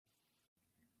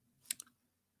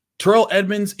Terrell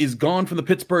Edmunds is gone from the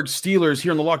Pittsburgh Steelers here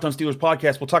on the Locked On Steelers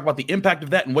podcast. We'll talk about the impact of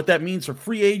that and what that means for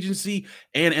free agency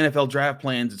and NFL draft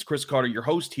plans. It's Chris Carter, your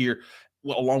host here,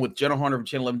 along with Jenna Harner from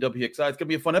Channel 11 WXI. It's going to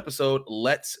be a fun episode.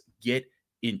 Let's get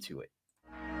into it.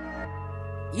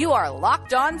 You are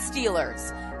Locked On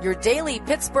Steelers, your daily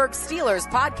Pittsburgh Steelers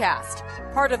podcast,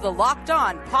 part of the Locked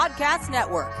On Podcast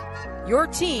Network, your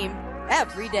team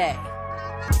every day.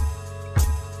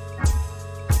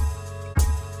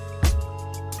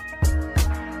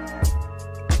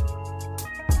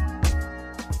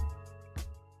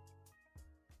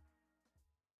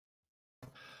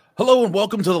 Hello and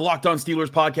welcome to the Locked On Steelers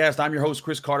podcast. I'm your host,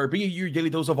 Chris Carter, bringing you your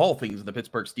daily dose of all things in the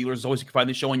Pittsburgh Steelers. As always, you can find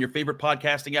this show on your favorite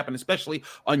podcasting app and especially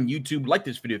on YouTube. Like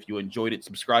this video if you enjoyed it.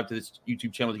 Subscribe to this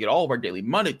YouTube channel to get all of our daily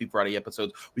Monday through Friday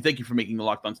episodes. We thank you for making the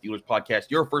Locked On Steelers podcast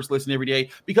your first listen every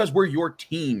day because we're your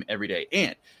team every day.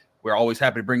 And we're always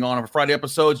happy to bring on our Friday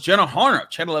episodes. Jenna Harner,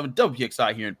 Channel 11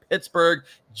 WXI here in Pittsburgh.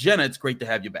 Jenna, it's great to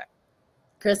have you back.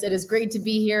 Chris, it is great to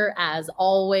be here as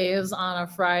always on a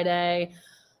Friday.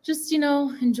 Just,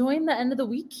 enjoying the end of the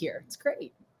week here. It's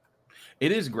great.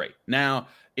 It is great. Now,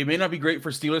 it may not be great for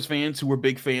Steelers fans who were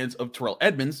big fans of Terrell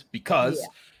Edmunds because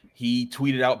he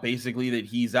tweeted out basically that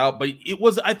he's out. But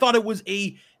I thought it was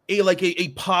a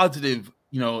positive,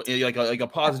 a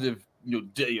positive,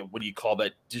 what do you call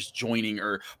that? Disjoining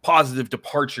or positive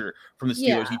departure from the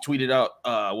Steelers. Yeah. He tweeted out,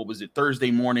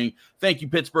 Thursday morning? Thank you,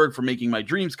 Pittsburgh, for making my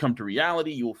dreams come to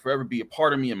reality. You will forever be a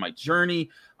part of me in my journey.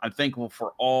 I'm thankful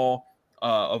for all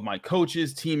of my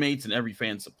coaches, teammates, and every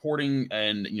fan supporting,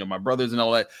 and my brothers and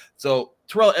all that. So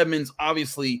Terrell Edmunds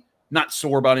obviously not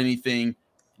sore about anything,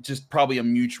 just probably a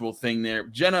mutual thing there.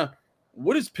 Jenna,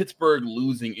 what is Pittsburgh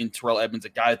losing in Terrell Edmunds, a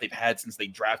guy that they've had since they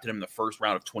drafted him in the first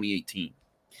round of 2018?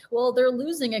 Well, they're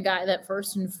losing a guy that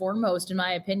first and foremost, in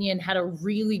my opinion, had a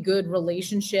really good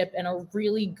relationship and a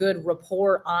really good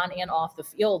rapport on and off the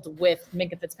field with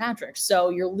Minkah Fitzpatrick. So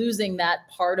you're losing that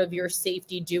part of your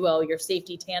safety duo, your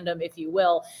safety tandem, if you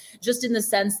will, just in the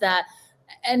sense that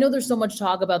I know there's so much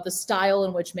talk about the style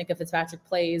in which Minkah Fitzpatrick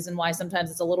plays and why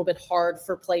sometimes it's a little bit hard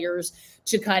for players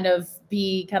to kind of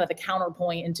be kind of the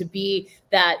counterpoint and to be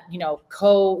that,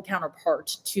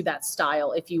 co-counterpart to that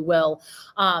style, if you will.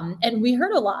 And we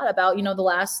heard a lot about, the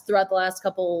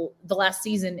last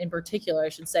season in particular, I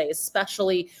should say,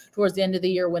 especially towards the end of the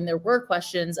year when there were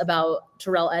questions about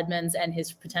Terrell Edmunds and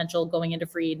his potential going into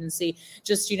free agency,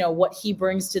 just, what he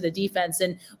brings to the defense.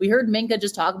 And we heard Minkah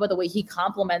just talk about the way he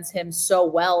complements him so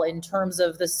well in terms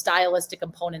of the stylistic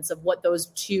components of what those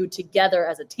two together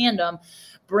as a tandem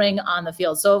bring on the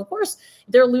field. So of course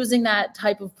they're losing that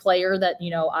type of player that,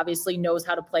 obviously knows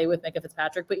how to play with Minkah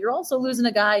Fitzpatrick, but you're also losing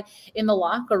a guy in the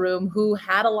locker room who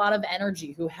had a lot of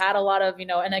energy, who had a lot of,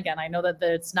 and again, I know that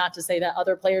it's not to say that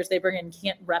other players they bring in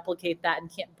can't replicate that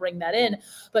and can't bring that in,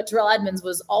 but Terrell Edmunds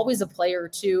was always a player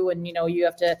too. And, you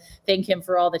have to thank him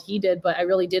for all that he did, but I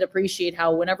really did appreciate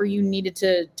how whenever you needed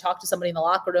to talk to somebody in the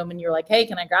locker room and you're like, hey,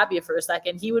 can I grab you for a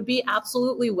second? He would be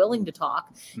absolutely willing to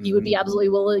talk. Mm-hmm. He would be absolutely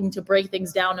willing to break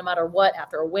things down no matter what,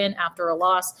 after a win, after a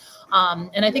loss.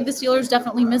 And I think the Steelers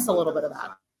definitely miss a little bit of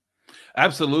that.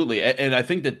 Absolutely. And I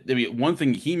think that one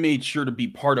thing, he made sure to be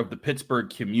part of the Pittsburgh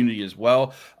community as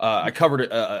well. I covered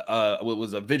what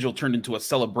was a vigil turned into a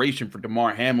celebration for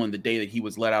Damar Hamlin the day that he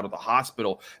was let out of the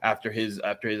hospital after his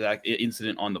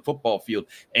incident on the football field.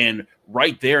 And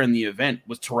right there in the event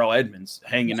was Terrell Edmunds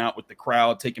hanging out with the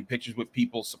crowd, taking pictures with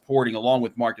people, supporting along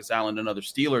with Marcus Allen and other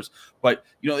Steelers. But,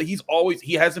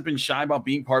 he hasn't been shy about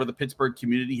being part of the Pittsburgh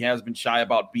community. He has been shy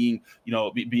about being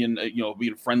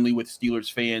friendly with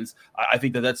Steelers fans. I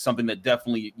think that that's something that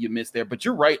definitely you miss there. But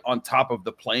you're right on top of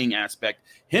the playing aspect.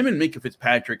 Him and Minkah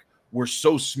Fitzpatrick were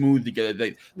so smooth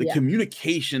together. The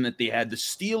communication that they had, the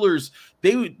Steelers,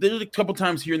 there's a couple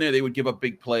times here and there they would give up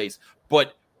big plays,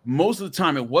 but most of the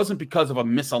time it wasn't because of a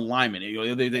misalignment.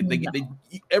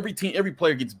 Every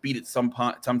player gets beat at some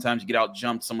point. Sometimes you get out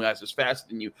jumped. Someone else is faster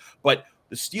than you. But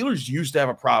the Steelers used to have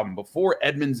a problem before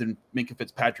Edmunds and Minkah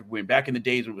Fitzpatrick went. Back in the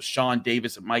days when it was Sean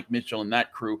Davis and Mike Mitchell and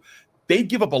that crew, they'd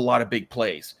give up a lot of big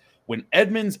plays. When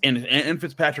Edmunds and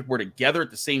Fitzpatrick were together at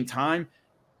the same time,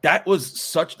 that was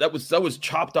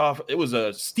chopped off. It was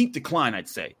a steep decline, I'd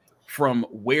say, from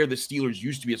where the Steelers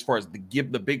used to be as far as the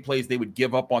big plays they would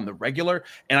give up on the regular.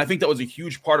 And I think that was a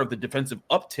huge part of the defensive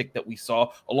uptick that we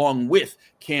saw, along with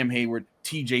Cam Hayward,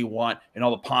 TJ Watt, and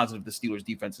all the positive the Steelers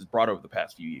defense has brought over the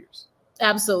past few years.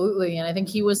 Absolutely. And I think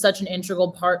he was such an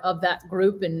integral part of that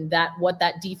group and what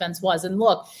that defense was. And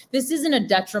look, this isn't a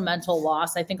detrimental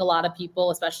loss. I think a lot of people,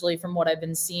 especially from what I've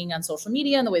been seeing on social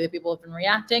media and the way that people have been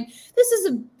reacting, this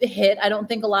is a hit. I don't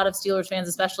think a lot of Steelers fans,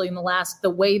 especially in the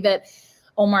way that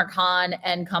Omar Khan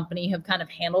and company have kind of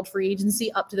handled free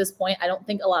agency up to this point. I don't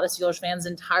think a lot of Steelers fans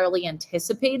entirely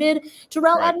anticipated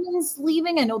Terrell Edmunds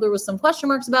leaving. I know there was some question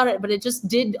marks about it, but it just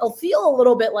did feel a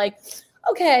little bit like,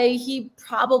 okay, he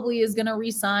probably is going to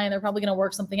resign. They're probably going to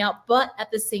work something out. But at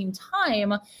the same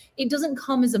time, it doesn't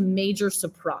come as a major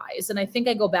surprise. And I think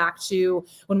I go back to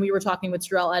when we were talking with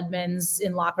Terrell Edmunds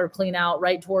in locker clean out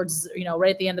right towards,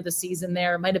 right at the end of the season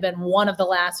there. It might have been one of the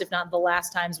last, if not the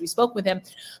last times we spoke with him.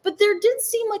 But there did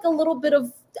seem like a little bit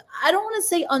of, I don't want to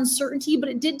say uncertainty, but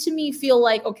it did to me feel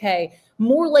like, okay,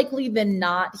 more likely than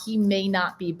not, he may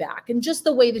not be back. And just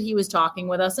the way that he was talking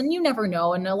with us, and you never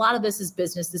know. And a lot of this is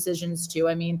business decisions too.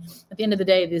 I mean, at the end of the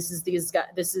day, this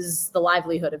is the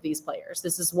livelihood of these players.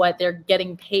 This is what they're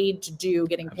getting paid to do,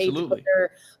 getting paid to put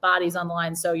their bodies on the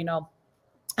line. So,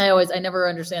 I never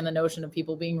understand the notion of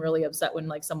people being really upset when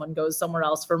like someone goes somewhere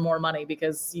else for more money,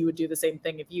 because you would do the same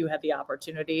thing if you had the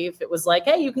opportunity. If it was like,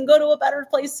 hey, you can go to a better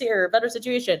place here, a better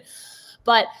situation.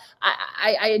 But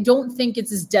I don't think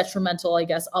it's as detrimental, I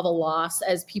guess, of a loss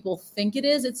as people think it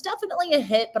is. It's definitely a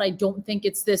hit, but I don't think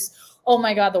it's this, oh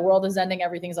my God, the world is ending,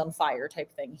 everything's on fire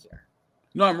type thing here.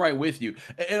 No, I'm right with you.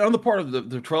 And on the part of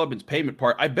the Terrell Edmunds payment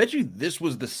part, I bet you this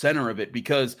was the center of it,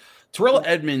 because Terrell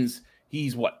Edmunds,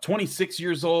 he's 26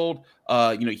 years old.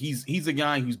 He's a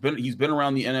guy who's been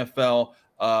around the NFL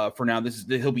for now.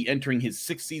 He'll be entering his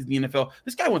 6th season in the NFL.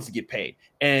 This guy wants to get paid,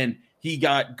 and he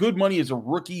got good money as a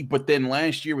rookie, but then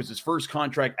last year was his first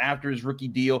contract after his rookie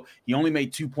deal. He only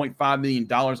made $2.5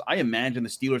 million. I imagine the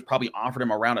Steelers probably offered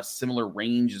him around a similar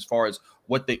range as far as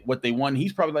what they won.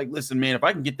 He's probably like, listen, man, if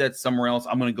I can get that somewhere else,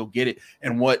 I'm going to go get it.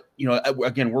 And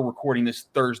again, we're recording this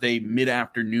Thursday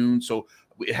mid-afternoon, so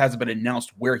it hasn't been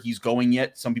announced where he's going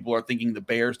yet. Some people are thinking the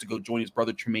Bears to go join his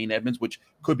brother Tremaine Edmunds, which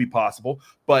could be possible.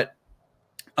 But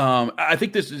I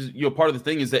think this is, part of the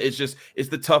thing is that it's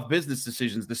the tough business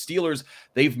decisions. The Steelers,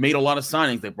 they've made a lot of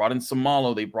signings. They brought in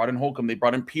Samalo, they brought in Holcomb, they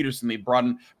brought in Peterson, they brought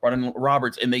in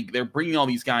Roberts, and they're bringing all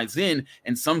these guys in.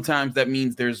 And sometimes that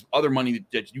means there's other money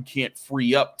that you can't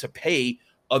free up to pay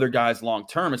other guys long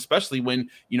term, especially when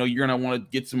you're going to want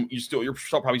to get some. You're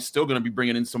probably still going to be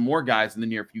bringing in some more guys in the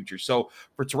near future. So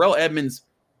for Terrell Edmunds,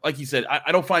 like you said,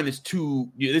 I don't find this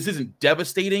this isn't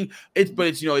devastating.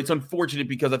 It's unfortunate,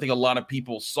 because I think a lot of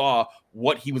people saw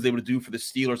what he was able to do for the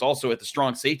Steelers. Also at the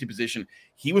strong safety position,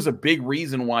 he was a big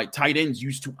reason why tight ends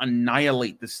used to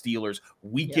annihilate the Steelers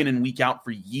week in and week out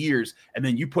for years. And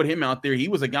then you put him out there. He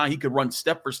was a guy, he could run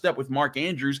step for step with Mark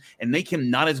Andrews and make him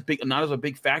not as a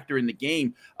big factor in the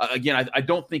game. Again, I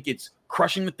don't think it's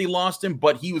crushing that they lost him,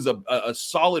 but he was a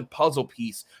solid puzzle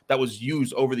piece that was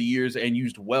used over the years and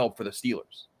used well for the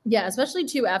Steelers. Yeah, especially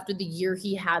too after the year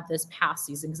he had this past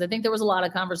season, because I think there was a lot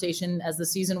of conversation as the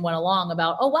season went along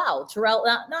about, oh wow, Terrell.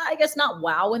 I guess not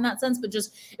wow in that sense, but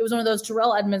just it was one of those.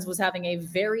 Terrell Edmunds was having a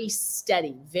very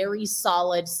steady, very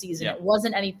solid season. Yeah. It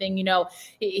wasn't anything,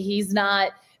 he's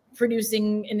not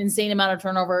producing an insane amount of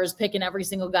turnovers, picking every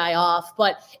single guy off,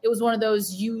 but it was one of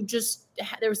those.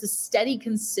 There was a steady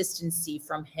consistency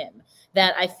from him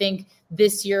that I think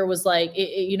this year was like,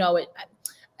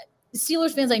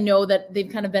 Steelers fans, I know that they've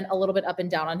kind of been a little bit up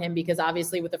and down on him, because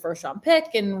obviously with the first round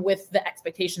pick and with the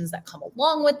expectations that come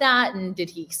along with that, and did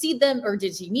he exceed them or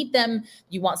did he meet them?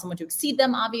 You want someone to exceed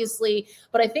them, obviously.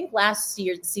 But I think last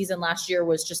year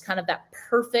was just kind of that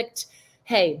perfect,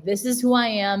 hey, this is who I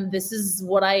am. This is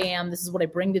what I am. This is what I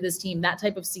bring to this team, that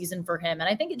type of season for him. And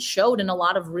I think it showed in a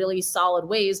lot of really solid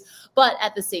ways. But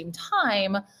at the same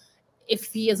time, if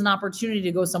he has an opportunity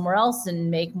to go somewhere else and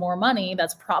make more money,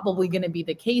 that's probably going to be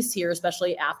the case here,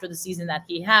 especially after the season that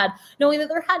he had, knowing that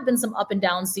there had been some up and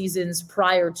down seasons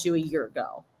prior to a year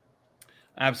ago.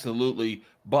 Absolutely.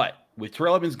 But with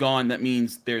Terrell Edmunds gone, that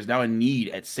means there's now a need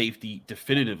at safety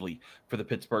definitively for the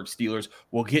Pittsburgh Steelers.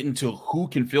 We'll get into who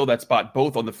can fill that spot,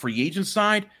 both on the free agent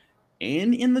side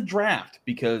and in the draft,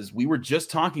 because we were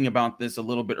just talking about this a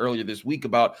little bit earlier this week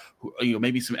about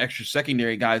maybe some extra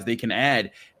secondary guys they can add,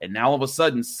 and now all of a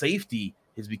sudden safety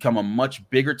has become a much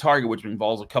bigger target, which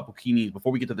involves a couple key needs.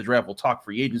 Before we get to the draft, we'll talk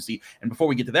free agency. And before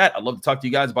we get to that, I'd love to talk to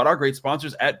you guys about our great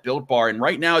sponsors at Built Bar. And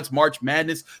right now it's March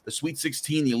Madness, the Sweet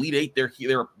 16, the Elite Eight,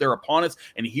 they're upon us.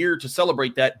 And here to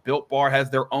celebrate that, Built Bar has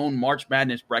their own March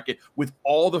Madness bracket with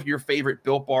all of your favorite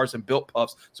Built Bars and Built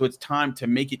Puffs. So it's time to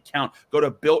make it count. Go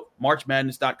to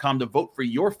BuiltMarchMadness.com to vote for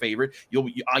your favorite.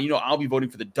 I'll be voting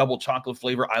for the double chocolate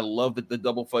flavor. I love the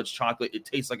double fudge chocolate. It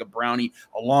tastes like a brownie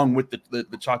along with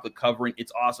the chocolate covering.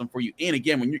 It's awesome for you. And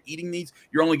again, when you're eating these,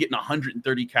 you're only getting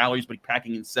 130 calories, but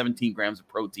packing in 17 grams of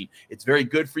protein. It's very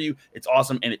good for you. It's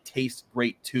awesome, and it tastes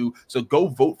great too. So go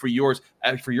vote for yours,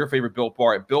 for your favorite Built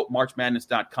Bar at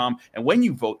BuiltMarchMadness.com. And when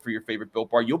you vote for your favorite Built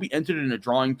Bar, you'll be entered in a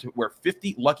drawing to where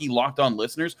 50 lucky Locked On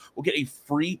listeners will get a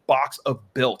free box of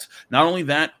Built. Not only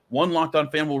that, one Locked On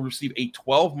fan will receive a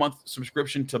 12-month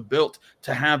subscription to Built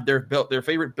to have their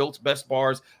favorite Built's best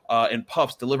bars and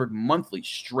puffs delivered monthly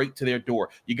straight to their door.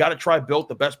 You got to try Built,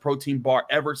 the best protein bar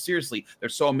ever. Seriously, they're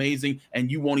so amazing, and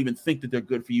you won't even think that they're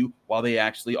good for you while they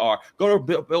actually are. Go to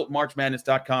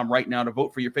BuiltMarchMadness.com right now to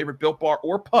vote for your favorite Built bar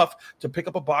or puff to pick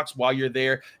up a box while you're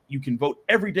there. You can vote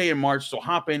every day in March, so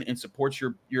hop in and support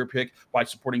your pick by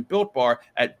supporting Built Bar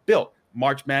at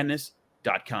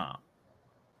BuiltMarchMadness.com.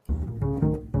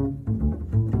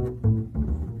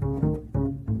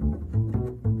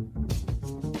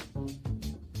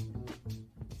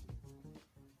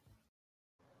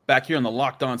 Back here on the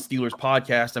Locked On Steelers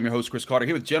podcast, I'm your host, Chris Carter,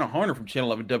 here with Jenna Harner from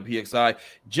Channel 11 WPXI.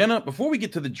 Jenna, before we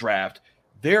get to the draft,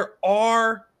 there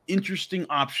are interesting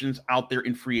options out there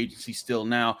in free agency still.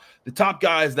 Now, the top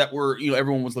guys that were,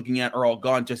 everyone was looking at are all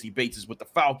gone. Jesse Bates is with the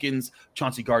Falcons.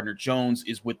 Chauncey Gardner-Jones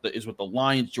is with the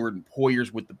Lions. Jordan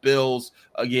Poyer's with the Bills.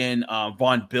 Again,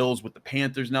 Von Bill's with the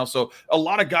Panthers now. So a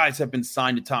lot of guys have been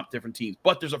signed to top different teams,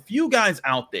 but there's a few guys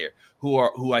out there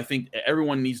who I think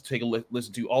everyone needs to take a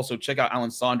listen to. Also, check out Alan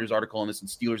Saunders' article on this in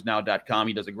SteelersNow.com.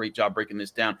 He does a great job breaking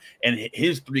this down. And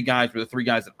his three guys were the three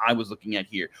guys that I was looking at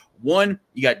here. One,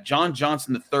 you got John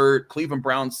Johnson III, Cleveland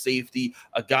Browns safety,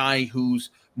 a guy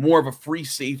who's more of a free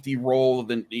safety role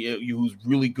than who's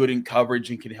really good in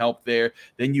coverage and can help there.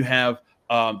 Then you have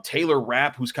Taylor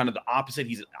Rapp, who's kind of the opposite.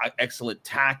 He's an excellent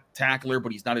tackler,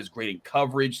 but he's not as great in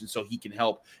coverage, and so he can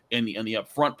help in the up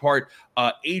front part.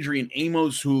 Adrian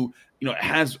Amos, who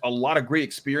has a lot of great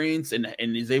experience and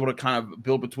is able to kind of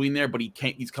build between there, but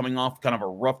he's coming off kind of a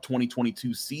rough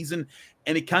 2022 season.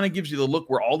 And it kind of gives you the look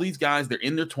where all these guys, they're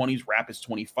in their 20s. Rapp is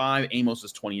 25, Amos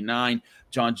is 29,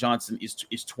 John Johnson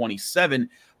is 27.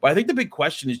 But I think the big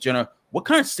question is, Jenna, what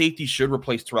kind of safety should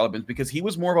replace Terrell Edmunds? Because he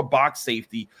was more of a box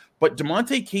safety, but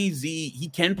DeMonte KZ, he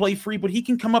can play free, but he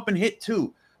can come up and hit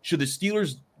too. Should the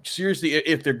Steelers seriously,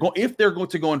 if they're going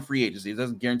to go in free agency, it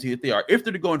doesn't guarantee that they are. If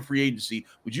they're to go in free agency,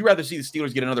 would you rather see the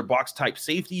Steelers get another box type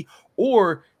safety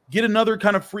or get another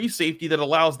kind of free safety that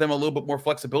allows them a little bit more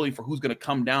flexibility for who's going to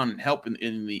come down and help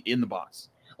in the box?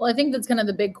 Well, I think that's kind of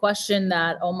the big question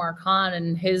that Omar Khan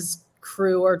and his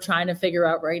crew are trying to figure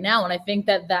out right now. And I think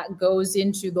that goes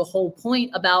into the whole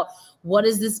point about what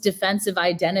does this defensive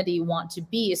identity want to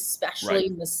be, especially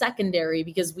in the secondary,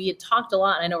 because we had talked a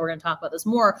lot, and I know we're going to talk about this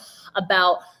more,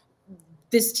 about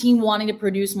this team wanting to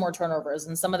produce more turnovers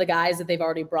and some of the guys that they've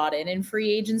already brought in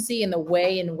free agency and the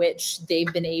way in which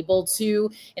they've been able to,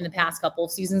 in the past couple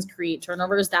of seasons, create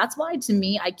turnovers. That's why, to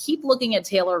me, I keep looking at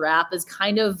Taylor Rapp as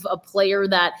kind of a player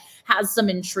that has some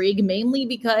intrigue, mainly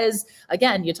because,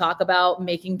 again, you talk about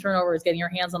making turnovers, getting your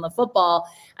hands on the football.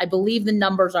 I believe the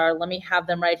numbers are, let me have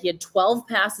them right. He had 12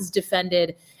 passes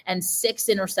defended and 6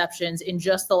 interceptions in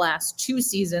just the last 2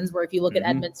 seasons, where if you look at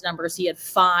Edmunds' numbers, he had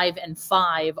 5 and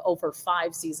 5 over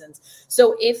 5 seasons.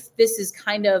 So if this is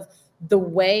kind of the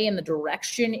way and the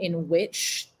direction in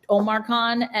which Omar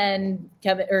Khan and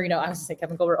Kevin, or, I was going to say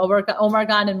Kevin Colbert, Omar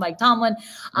Khan and Mike Tomlin,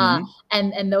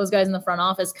 and those guys in the front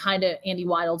office, kind of Andy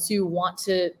Weidel too, want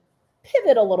to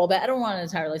pivot a little bit. I don't want to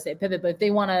entirely say pivot, but if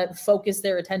they want to focus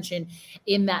their attention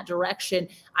in that direction,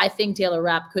 I think Taylor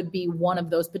Rapp could be one of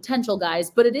those potential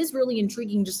guys. But it is really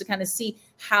intriguing just to kind of see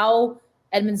how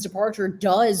Edmunds' departure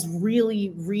does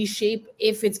really reshape,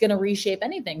 if it's going to reshape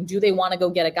anything. Do they want to go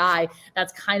get a guy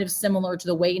that's kind of similar to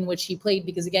the way in which he played?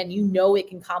 Because, again, it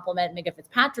can complement Minka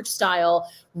Fitzpatrick's style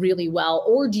really well.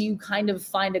 Or do you kind of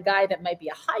find a guy that might be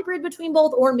a hybrid between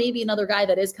both, or maybe another guy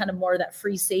that is kind of more of that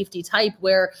free safety type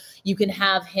where you can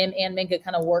have him and Minka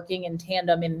kind of working in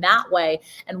tandem in that way,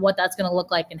 and what that's going to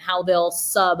look like and how they'll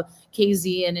sub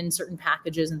KZ in certain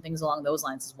packages and things along those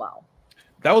lines as well.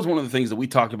 That was one of the things that we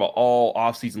talked about all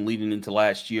offseason leading into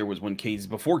last year, was when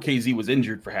before KZ was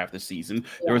injured for half the season,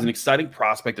 there was an exciting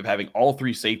prospect of having all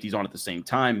 3 safeties on at the same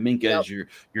time. Minka is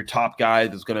your top guy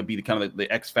that's going to be the kind of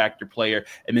the X factor player,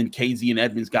 and then KZ and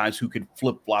Edmunds, guys who could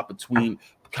flip flop between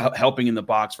helping in the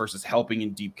box versus helping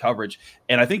in deep coverage.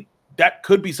 And I think that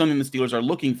could be something the Steelers are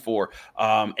looking for.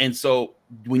 And so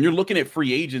when you're looking at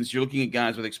free agents, you're looking at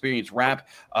guys with experience. Rapp,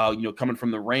 coming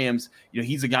from the Rams,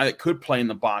 he's a guy that could play in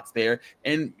the box there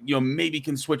and, maybe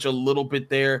can switch a little bit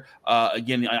there.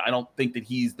 Again, I don't think that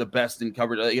he's the best in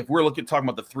coverage. If we're talking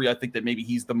about the three, I think that maybe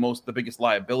he's the biggest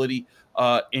liability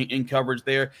in coverage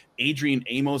there. Adrian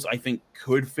Amos, I think,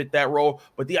 could fit that role.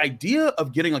 But the idea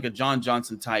of getting like a John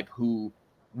Johnson type who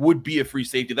would be a free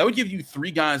safety, that would give you three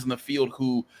guys in the field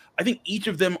who I think each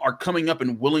of them are coming up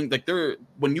and willing. Like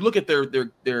when you look at their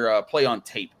play on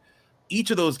tape,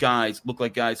 each of those guys look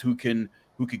like guys who could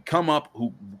come up,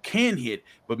 who can hit,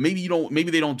 but maybe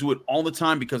they don't do it all the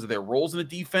time because of their roles in the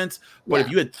defense. But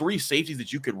if you had three safeties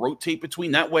that you could rotate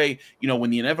between, that way, when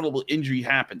the inevitable injury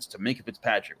happens to Minkah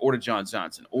Fitzpatrick or to John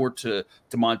Johnson or to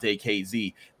Damontae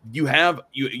KZ,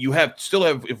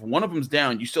 if one of them's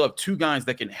down, you still have two guys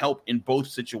that can help in both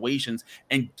situations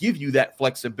and give you that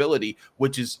flexibility,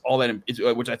 which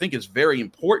I think is very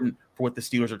important for what the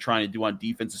Steelers are trying to do on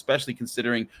defense, especially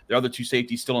considering their other two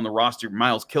safeties still on the roster.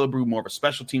 Miles Killebrew, more of a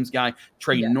special teams guy.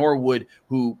 Trey Norwood,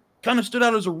 who kind of stood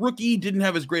out as a rookie, didn't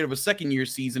have as great of a second-year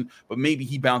season, but maybe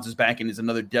he bounces back and is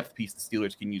another depth piece the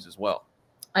Steelers can use as well.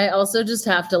 I also just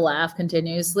have to laugh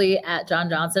continuously at John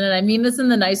Johnson. And I mean this in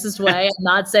the nicest way. I'm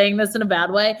not saying this in a bad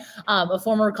way. A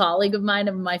former colleague of mine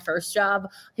in my first job,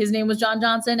 his name was John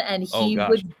Johnson, and he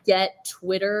would get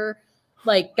Twitter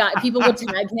people would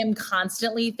tag him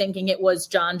constantly thinking it was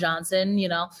John Johnson,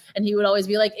 and he would always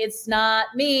be like, it's not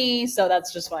me. So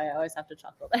that's just why I always have to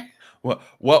chuckle there. Well,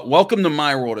 welcome to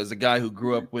my world as a guy who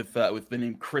grew up with the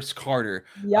name Chris Carter.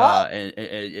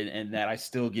 And that I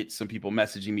still get some people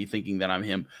messaging me thinking that I'm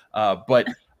him. But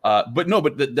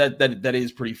that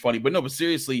is pretty funny. But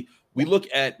seriously, we look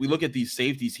at these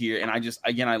safeties here, and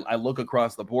I look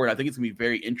across the board. I think it's gonna be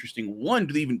very interesting. One,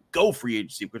 do they even go free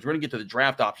agency? Because we're gonna get to the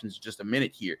draft options in just a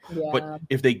minute here. Yeah. But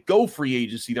if they go free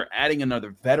agency, they're adding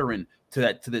another veteran to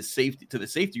the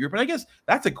safety group. And I guess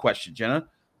that's a question, Jenna.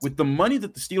 With the money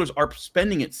that the Steelers are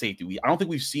spending at safety, I don't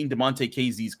think we've seen Damontae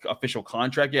KZ's official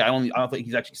contract yet. I don't think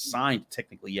he's actually signed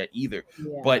technically yet either.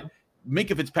 Yeah. But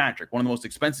Minkah Fitzpatrick, one of the most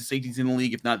expensive safeties in the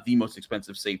league, if not the most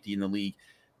expensive safety in the league.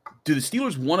 Do the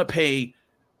Steelers want to pay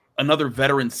another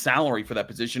veteran salary for that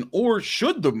position, or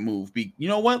should the move be,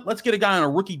 let's get a guy on a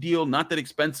rookie deal, not that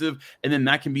expensive, and then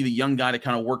that can be the young guy that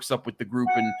kind of works up with the group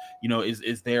and,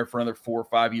 is there for another 4 or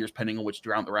 5 years, depending on which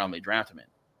round they draft him in.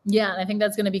 Yeah, and I think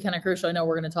that's going to be kind of crucial. I know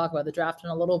we're going to talk about the draft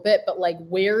in a little bit, but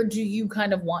where do you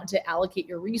kind of want to allocate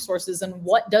your resources, and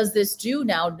what does this do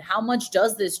now? How much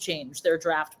does this change their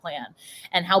draft plan,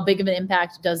 and how big of an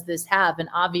impact does this have? And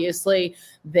obviously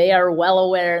they are well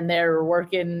aware, and they're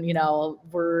working,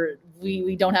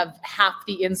 we don't have half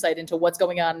the insight into what's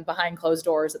going on behind closed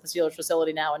doors at the Steelers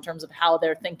facility now in terms of how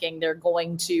they're thinking they're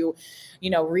going to,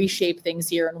 reshape things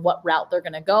here and what route they're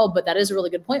going to go. But that is a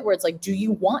really good point where it's do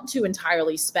you want to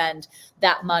entirely spend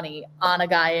that money on a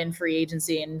guy in free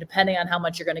agency? And depending on how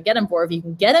much you're going to get him for, if you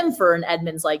can get him for an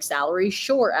Edmunds-like salary,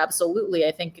 sure, absolutely.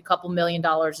 I think a couple $1 million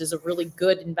is a really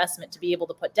good investment to be able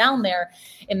to put down there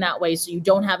in that way. So you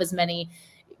don't have as many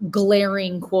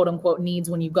glaring quote unquote needs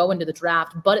when you go into the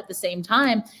draft. But at the same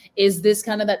time, is this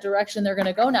kind of that direction they're going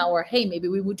to go now where, hey, maybe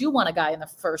we do want a guy in the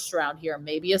first round here,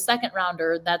 maybe a second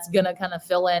rounder that's going to kind of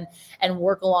fill in and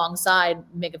work alongside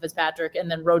Minkah Fitzpatrick and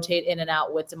then rotate in and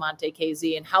out with Damontae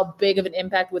KZ? And how big of an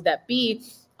impact would that be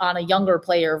on a younger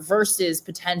player versus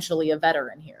potentially a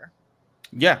veteran here?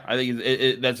 Yeah, I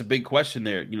think that's a big question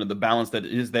there. The balance that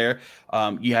is there.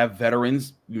 You have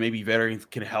veterans. Maybe veterans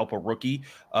can help a rookie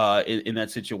in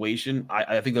that situation.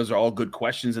 I think those are all good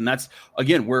questions. And that's,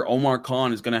 again, where Omar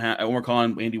Khan, Andy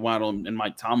Weidl, and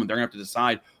Mike Tomlin, they're going to have to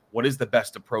decide what is the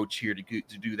best approach here to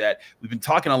do that. We've been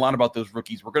talking a lot about those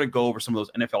rookies. We're going to go over some of those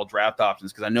NFL draft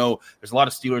options because I know there's a lot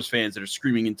of Steelers fans that are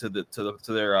screaming into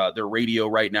their radio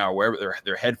right now, wherever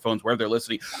their headphones, wherever they're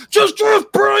listening. Just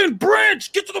draft Brian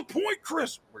Branch. Get to the point,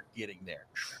 Chris. We're getting there.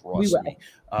 Trust me.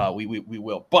 We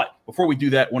will. But before we do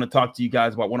that, I want to talk to you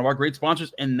guys about one of our great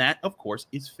sponsors, and that, of course,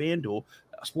 is FanDuel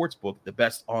Sportsbook, the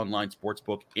best online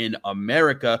sportsbook in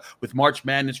America. With March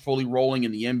Madness fully rolling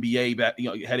and the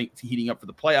NBA heating up for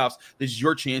the playoffs, this is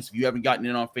your chance. If you haven't gotten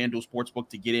in on FanDuel Sportsbook,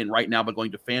 to get in right now by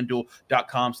going to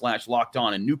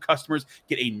FanDuel.com/lockedon. And new customers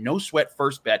get a no-sweat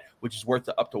first bet, which is worth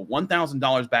up to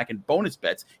 $1,000 back in bonus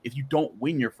bets if you don't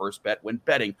win your first bet when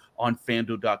betting on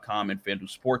FanDuel.com and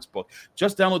FanDuel Sportsbook.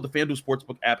 Just download the FanDuel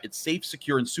Sportsbook app. It's safe,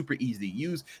 secure, and super easy to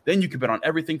use. Then you can bet on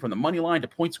everything from the money line to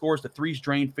point scores to threes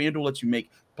drained. FanDuel lets you make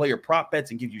player prop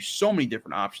bets, and gives you so many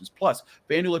different options. Plus,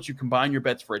 FanDuel lets you combine your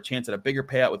bets for a chance at a bigger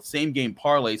payout with same-game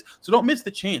parlays, so don't miss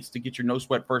the chance to get your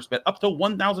no-sweat first bet up to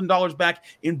 $1,000 back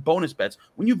in bonus bets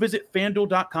when you visit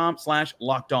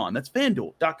FanDuel.com/LockedOn. That's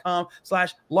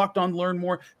FanDuel.com/LockedOn to learn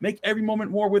more. Make every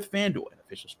moment more with FanDuel, an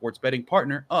official sports betting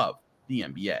partner of the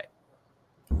NBA.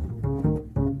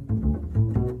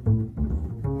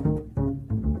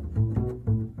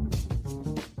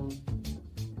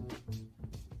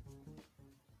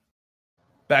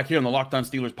 Back here on the Locked On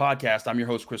Steelers podcast, I'm your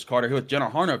host, Chris Carter, here with Jenna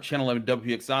Harner of Channel 11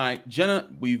 WXI. Jenna,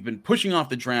 we've been pushing off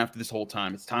the draft this whole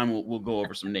time. It's time we'll go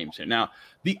over some names here. Now,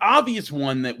 the obvious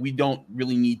one that we don't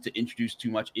really need to introduce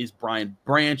too much is Brian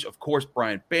Branch. Of course,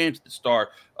 Brian Branch, the star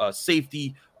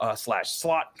safety slash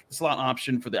slot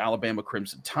option for the Alabama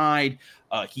Crimson Tide.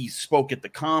 He spoke at the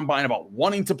Combine about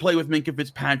wanting to play with Minkah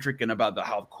Fitzpatrick and about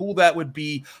how cool that would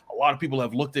be. A lot of people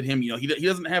have looked at him. He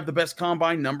doesn't have the best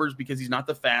Combine numbers because he's not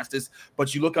the fastest,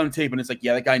 but you look on tape and it's like,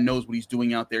 yeah, that guy knows what he's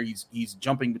doing out there. He's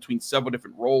jumping between several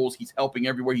different roles. He's helping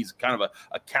everywhere. He's kind of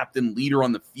a captain leader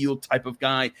on the field type of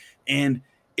guy. And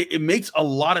it makes a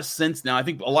lot of sense now. I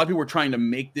think a lot of people were trying to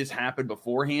make this happen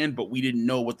beforehand, but we didn't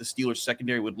know what the Steelers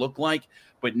secondary would look like.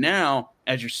 But now,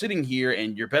 as you're sitting here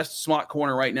and your best slot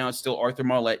corner right now is still Arthur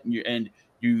Marlette, and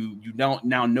you now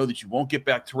know that you won't get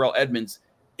back Terrell Edmunds.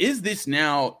 Is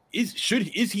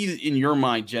he in your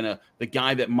mind, Jenna, the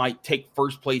guy that might take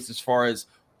first place as far as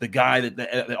the guy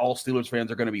that all Steelers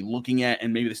fans are going to be looking at,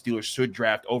 and maybe the Steelers should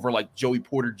draft over like Joey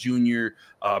Porter Jr.,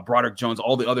 Broderick Jones,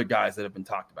 all the other guys that have been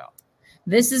talked about?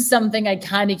 This is something I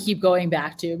kind of keep going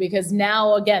back to because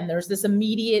now, again, there's this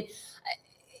immediate –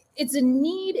 it's a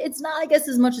need. It's not, I guess,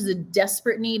 as much as a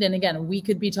desperate need. And again, we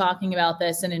could be talking about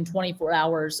this, and in 24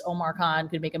 hours, Omar Khan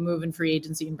could make a move in free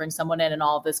agency and bring someone in, and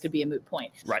all of this could be a moot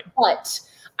point. Right. But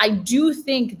I do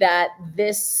think that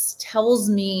this tells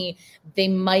me they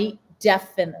might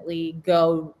definitely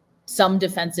go some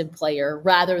defensive player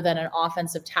rather than an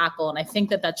offensive tackle. And I think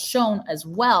that that's shown as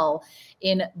well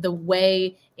in the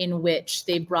way in which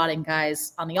they brought in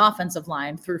guys on the offensive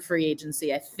line through free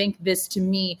agency. I think this, to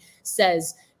me,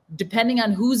 says – depending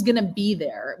on who's going to be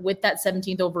there with that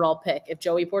 17th overall pick, if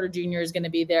Joey Porter Jr. is going to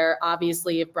be there,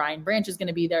 obviously if Brian Branch is going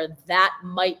to be there, that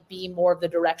might be more of the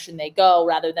direction they go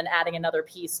rather than adding another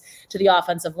piece to the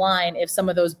offensive line. If some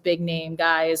of those big name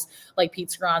guys like Pete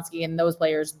Skoronski and those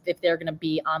players, if they're going to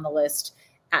be on the list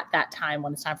at that time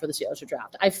when it's time for the Steelers to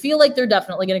draft. I feel like they're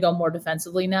definitely going to go more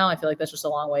defensively now. I feel like that's just a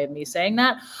long way of me saying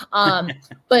that.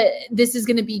 But this is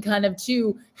going to be kind of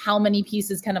too, how many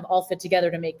pieces kind of all fit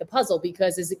together to make the puzzle,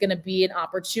 because is it going to be an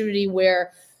opportunity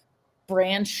where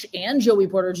Branch and Joey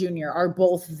Porter Jr. are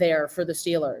both there for the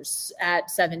Steelers at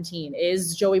 17?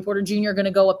 Is Joey Porter Jr. going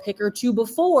to go a pick or two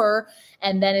before?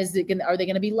 And then are they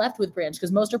going to be left with Branch?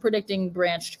 Because most are predicting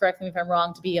Branch, correct me if I'm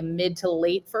wrong, to be a mid to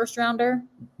late first rounder.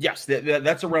 Yes,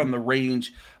 that's around the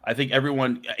range. I think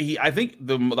I think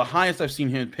the highest I've seen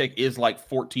him pick is like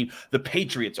 14. The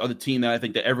Patriots are the team that I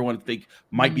think that everyone think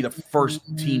might be the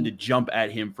first team to jump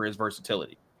at him for his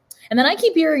versatility. And then I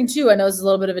keep hearing too, I know this is a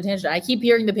little bit of a tangent, I keep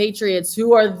hearing the Patriots,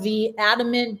 who are the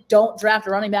adamant don't draft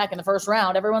a running back in the first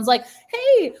round. Everyone's like,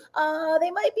 hey,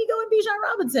 they might be going Bijan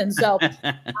Robinson. So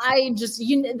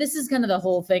this is kind of the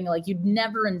whole thing. Like, you'd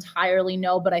never entirely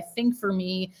know. But I think for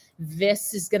me,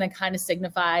 this is going to kind of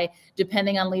signify,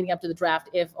 depending on leading up to the draft,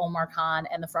 if Omar Khan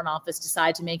and the front office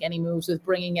decide to make any moves with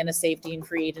bringing in a safety in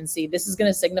free agency. This is going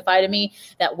to signify to me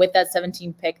that with that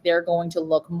 17th pick, they're going to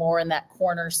look more in that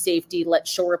corner safety, let's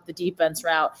shore up the defense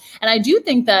route. And I do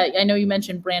think that, I know you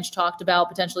mentioned Branch talked about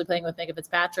potentially playing with Minkah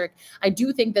Fitzpatrick. I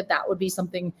do think that that would be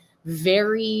something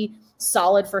very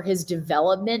solid for his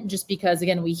development, just because,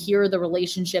 again, we hear the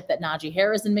relationship that Najee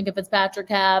Harris and Minkah Fitzpatrick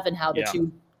have and how the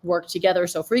two work together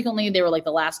so frequently. They were like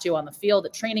the last two on the field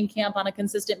at training camp on a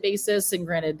consistent basis. And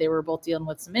granted, they were both dealing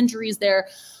with some injuries there.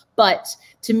 But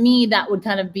to me, that would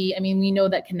kind of be, I mean, we know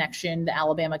that connection, the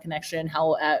Alabama connection,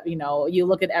 how, you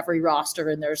look at every roster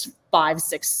and there's 5,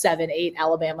 6, 7, 8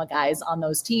 Alabama guys on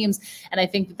those teams. And I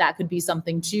think that that could be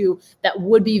something too that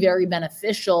would be very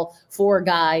beneficial for a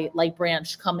guy like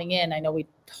Branch coming in. I know we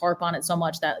harp on it so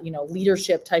much, that,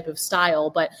 leadership type of style,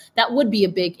 but that would be a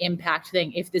big impact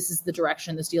thing if this is the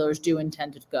direction the Steelers do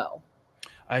intend to go.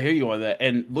 I hear you on that.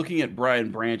 And looking at Brian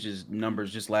Branch's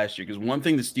numbers just last year, because one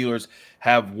thing the Steelers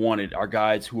have wanted are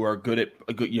guys who are good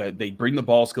at they bring the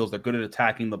ball skills. They're good at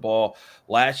attacking the ball.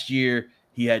 Last year,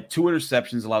 he had 2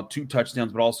 interceptions, allowed 2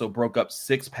 touchdowns, but also broke up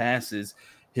 6 passes.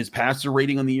 His passer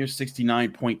rating on the year,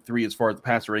 69.3, as far as the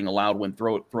passer rating allowed when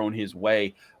thrown his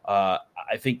way. I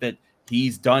think that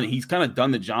he's kind of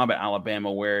done the job at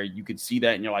Alabama where you could see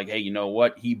that and you're like, hey, you know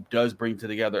what? He does bring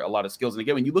together a lot of skills. And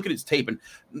again, when you look at his tape, and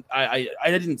I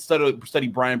didn't study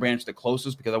Brian Branch the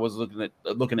closest because I wasn't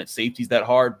looking at safeties that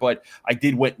hard, but I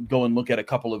did go and look at a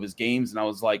couple of his games and I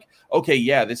was like, okay,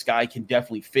 yeah, this guy can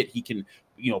definitely fit. He can,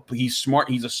 he's smart.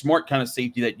 He's a smart kind of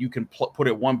safety that you can put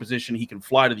at one position. He can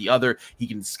fly to the other. He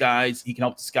can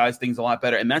help disguise things a lot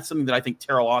better. And that's something that I think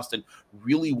Terrell Austin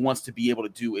really wants to be able to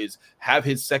do, is have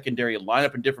his secondary line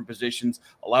up in different positions,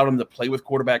 allow them to play with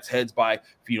quarterbacks' heads by,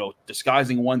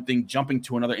 disguising one thing, jumping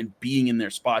to another, and being in their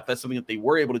spot. That's something that they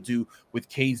were able to do with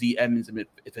KZ, Edmunds, and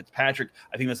Fitzpatrick.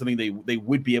 I think that's something they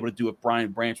would be able to do if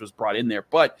Brian Branch was brought in there.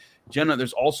 But Jenna,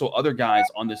 there's also other guys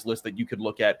on this list that you could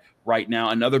look at right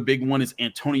now. Another big one is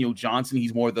Antonio Johnson.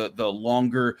 He's more the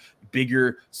longer,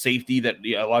 bigger safety that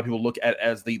a lot of people look at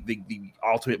as the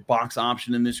ultimate box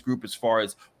option in this group as far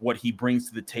as what he brings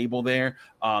to the table there.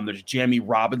 There's Jamie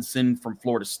Robinson from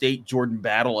Florida State, Jordan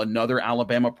Battle, another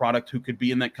Alabama product who could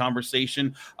be in that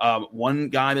conversation. One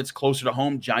guy that's closer to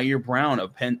home, Jair Brown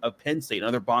of Penn State,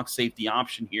 another box safety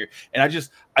option here.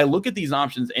 And I look at these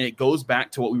options and it goes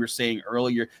back to what we were saying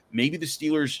earlier. Maybe the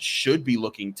Steelers should be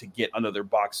looking to get another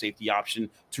box safety option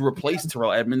to replace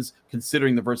Terrell Edmunds,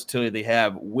 considering the versatility they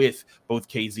have with both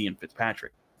KZ and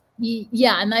Fitzpatrick.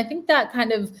 Yeah, and I think that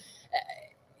kind of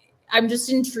I'm just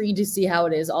intrigued to see how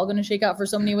it is all going to shake out for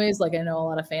so many ways. Like I know a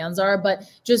lot of fans are, but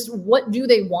just what do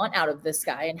they want out of this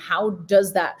guy and how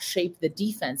does that shape the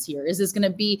defense here? Is this going to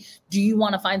be, do you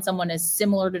want to find someone as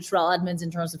similar to Terrell Edmunds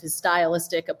in terms of his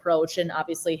stylistic approach and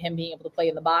obviously him being able to play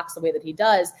in the box the way that he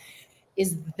does?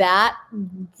 Is that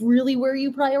really where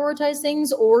you prioritize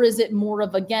things? Or is it more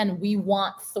of, again, we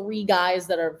want three guys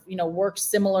that are, work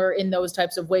similar in those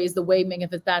types of ways, the way Minka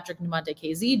Fitzpatrick and Monte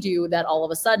KZ do, that all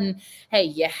of a sudden, hey,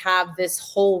 you have this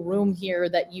whole room here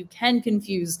that you can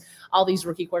confuse all these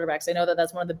rookie quarterbacks. I know that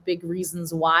that's one of the big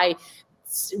reasons why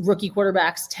rookie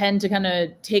quarterbacks tend to kind of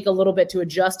take a little bit to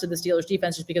adjust to the Steelers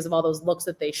defense just because of all those looks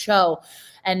that they show.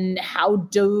 And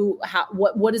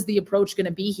what is the approach going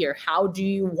to be here? How do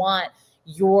you want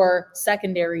your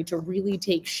secondary to really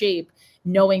take shape,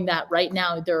 knowing that right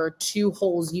now there are two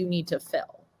holes you need to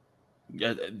fill?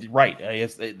 Yeah, right. I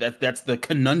guess that's the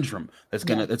conundrum that's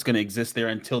gonna exist there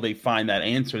until they find that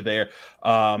answer there.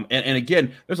 And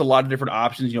again, there's a lot of different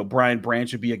options. Brian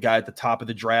Branch would be a guy at the top of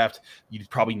the draft you'd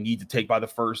probably need to take by the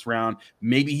first round.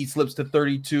 Maybe he slips to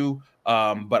 32.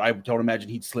 But I don't imagine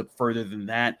he'd slip further than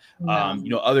that.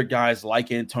 No. Other guys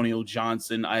like Antonio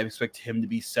Johnson, I expect him to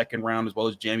be second round, as well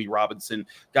as Jamie Robinson,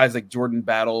 guys like Jordan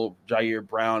Battle, Jair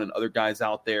Brown, and other guys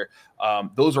out there.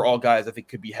 Those are all guys I think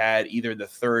could be had either in the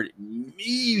third,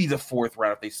 maybe the fourth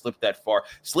round if they slip that far.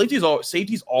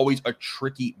 Safety's always a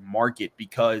tricky market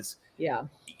because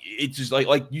it's just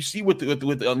like you see with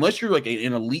unless you're like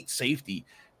an elite safety,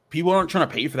 people aren't trying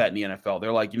to pay for that in the NFL.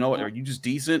 They're like, you know what? Are you just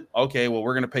decent? Okay, well,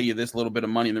 we're going to pay you this little bit of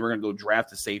money, and then we're going to go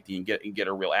draft a safety and get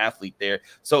a real athlete there.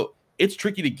 So it's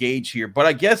tricky to gauge here. But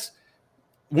I guess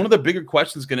one of the bigger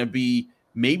questions is going to be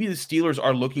maybe the Steelers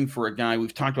are looking for a guy.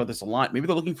 We've talked about this a lot. Maybe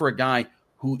they're looking for a guy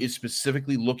who is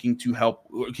specifically looking to help,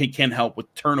 can help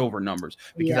with turnover numbers,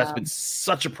 because that's been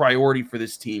such a priority for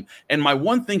this team. And my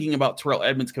one thinking about Terrell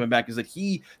Edmunds coming back is that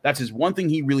that's his one thing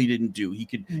he really didn't do. He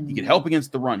could help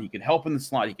against the run. He could help in the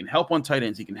slot. He can help on tight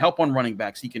ends. He can help on running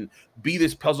backs. He can be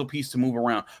this puzzle piece to move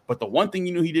around. But the one thing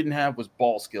he didn't have was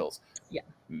ball skills. Yeah.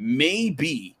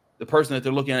 Maybe the person that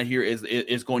they're looking at here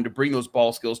is going to bring those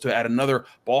ball skills to add another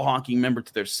ball hawking member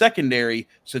to their secondary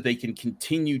so they can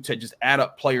continue to just add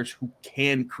up players who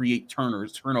can create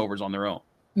turnovers on their own.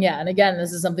 Yeah, and again,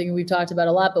 this is something we've talked about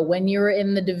a lot, but when you're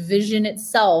in the division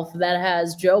itself that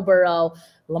has Joe Burrow,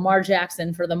 Lamar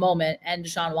Jackson for the moment, and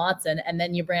Deshaun Watson, and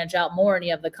then you branch out more and you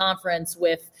have the conference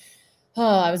with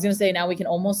I was going to say now we can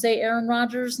almost say Aaron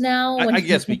Rodgers now. I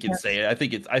guess we can say it. I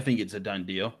think it's a done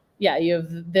deal. Yeah, you have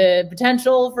the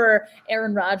potential for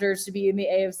Aaron Rodgers to be in the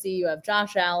AFC. You have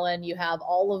Josh Allen. You have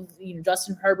all of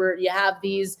Justin Herbert. You have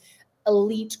these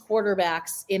elite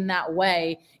quarterbacks in that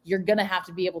way. You're going to have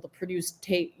to be able to produce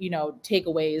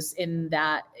takeaways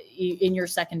in your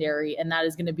secondary. And that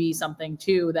is going to be something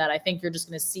too that I think you're just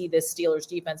going to see this Steelers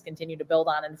defense continue to build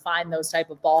on and find those type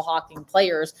of ball hawking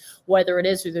players, whether it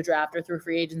is through the draft or through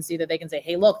free agency, that they can say,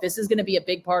 hey, look, this is going to be a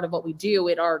big part of what we do.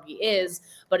 It already is,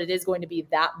 but it is going to be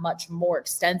that much more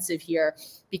extensive here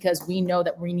because we know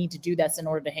that we need to do this in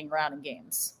order to hang around in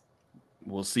games.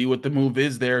 We'll see what the move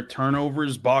is there.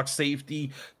 Turnovers, box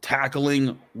safety,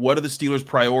 tackling. What do the Steelers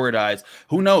prioritize?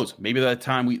 Who knows? Maybe by the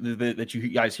time that you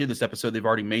guys hear this episode, they've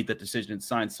already made that decision and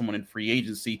signed someone in free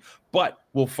agency. but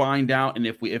we'll find out. And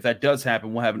if that does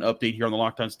happen, we'll have an update here on the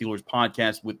Locked On Steelers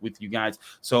podcast with you guys.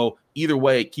 So either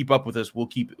way, keep up with us. We'll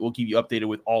keep you updated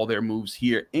with all their moves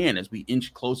here. And as we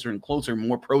inch closer and closer,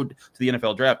 more pro to the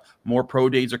NFL draft, more pro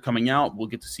days are coming out. We'll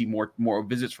get to see more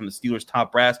visits from the Steelers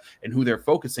top brass and who they're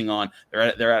focusing on.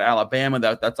 They're at Alabama.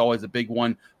 That's always a big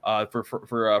one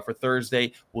for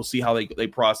Thursday. We'll see how they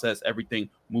process everything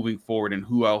moving forward and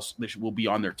who else will be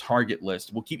on their target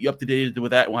list. We'll keep you up to date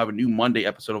with that. We'll have a new Monday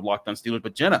episode of Locked On Steelers.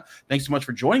 But Jenna, thanks so much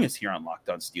for joining us here on Locked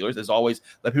On Steelers. As always,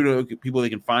 let people they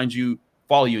can find you,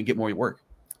 follow you, and get more of your work.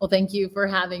 Well, thank you for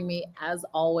having me. As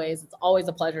always, it's always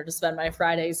a pleasure to spend my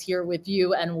Fridays here with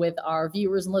you and with our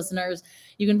viewers and listeners.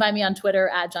 You can find me on Twitter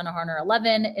at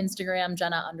JennaHarner11, Instagram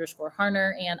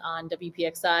Jenna_Harner, and on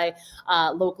WPXI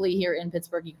locally here in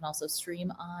Pittsburgh. You can also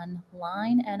stream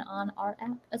online and on our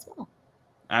app as well.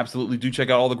 Absolutely. Do check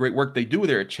out all the great work they do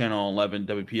there at Channel 11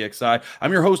 WPXI.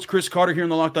 I'm your host, Chris Carter, here on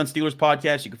the Locked On Steelers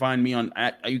podcast. You can find me on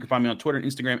Twitter and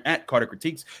Instagram at Carter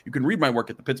Critiques. You can read my work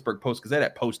at the Pittsburgh Post-Gazette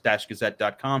at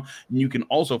post-gazette.com. And you can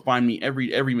also find me every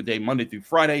day, Monday through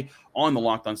Friday, on the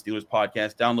Locked On Steelers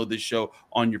podcast. Download this show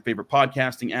on your favorite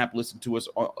podcasting app. Listen to us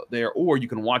there, or you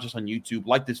can watch us on YouTube.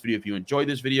 Like this video if you enjoyed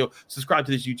this video. Subscribe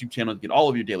to this YouTube channel to get all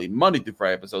of your daily Monday through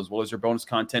Friday episodes, as well as your bonus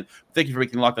content. Thank you for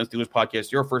making the Locked On Steelers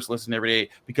podcast your first listen every day,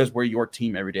 because we're your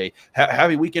team every day.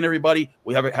 Have a weekend, everybody.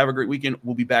 We have a great weekend.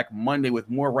 We'll be back Monday with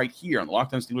more right here on the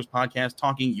Locked On Steelers podcast,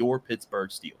 talking your Pittsburgh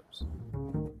Steelers.